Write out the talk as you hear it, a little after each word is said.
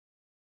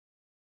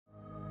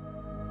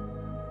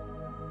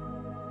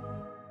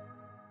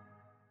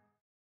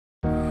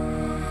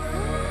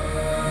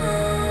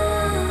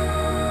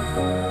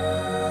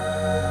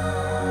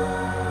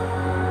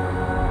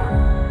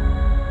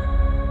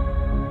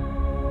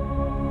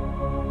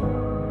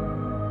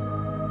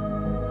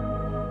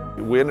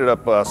We ended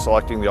up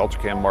selecting the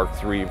UltraCam Mark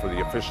III for the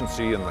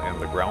efficiency and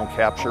the ground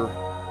capture.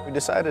 We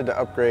decided to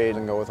upgrade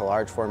and go with a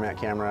large format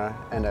camera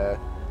and a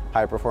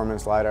high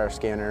performance LiDAR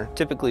scanner.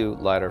 Typically,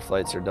 LiDAR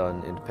flights are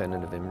done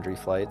independent of imagery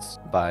flights.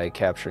 By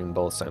capturing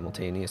both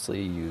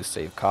simultaneously, you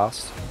save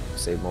costs,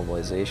 save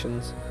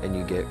mobilizations, and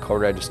you get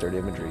co-registered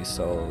imagery,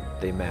 so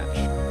they match.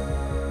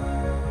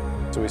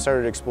 So we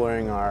started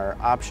exploring our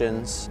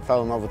options,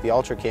 fell in love with the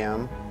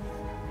UltraCam,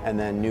 and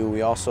then knew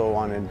we also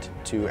wanted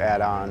to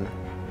add on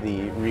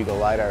the RIEGL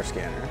LiDAR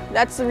scanner.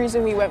 That's the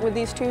reason we went with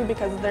these two,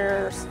 because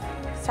their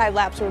side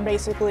laps were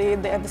basically,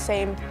 they have the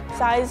same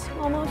size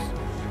almost.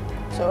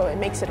 So it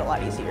makes it a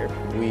lot easier.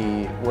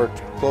 We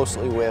worked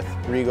closely with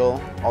RIEGL,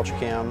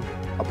 UltraCam,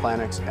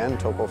 Planix, and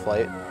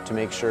TopoFlight to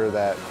make sure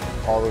that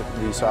all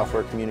of the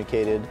software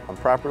communicated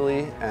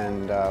properly,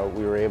 and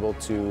we were able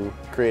to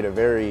create a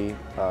very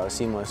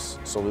seamless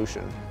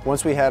solution.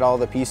 Once we had all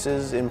the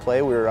pieces in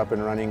play, we were up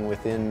and running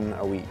within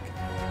a week.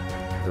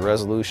 The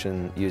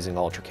resolution using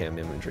UltraCam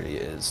imagery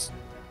is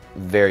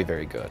very,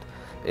 very good.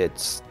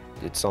 It's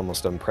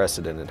almost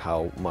unprecedented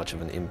how much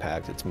of an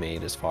impact it's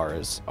made as far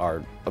as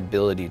our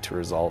ability to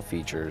resolve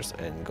features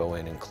and go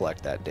in and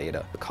collect that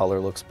data. The color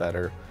looks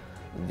better,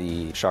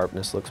 the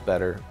sharpness looks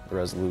better, the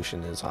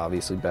resolution is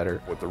obviously better.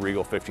 With the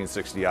RIEGL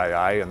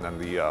 1560II and then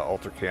the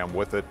UltraCam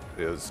with it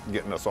is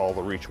getting us all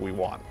the reach we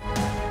want.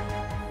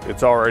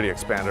 It's already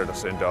expanded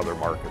us into other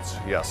markets,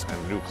 yes,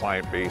 and a new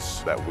client base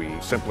that we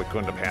simply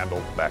couldn't have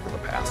handled back in the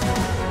past.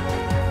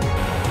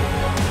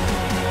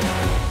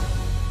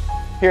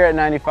 Here at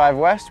 95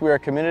 West, we are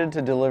committed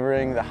to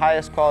delivering the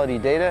highest quality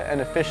data and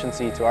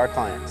efficiency to our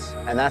clients.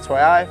 And that's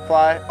why I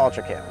fly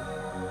UltraCam.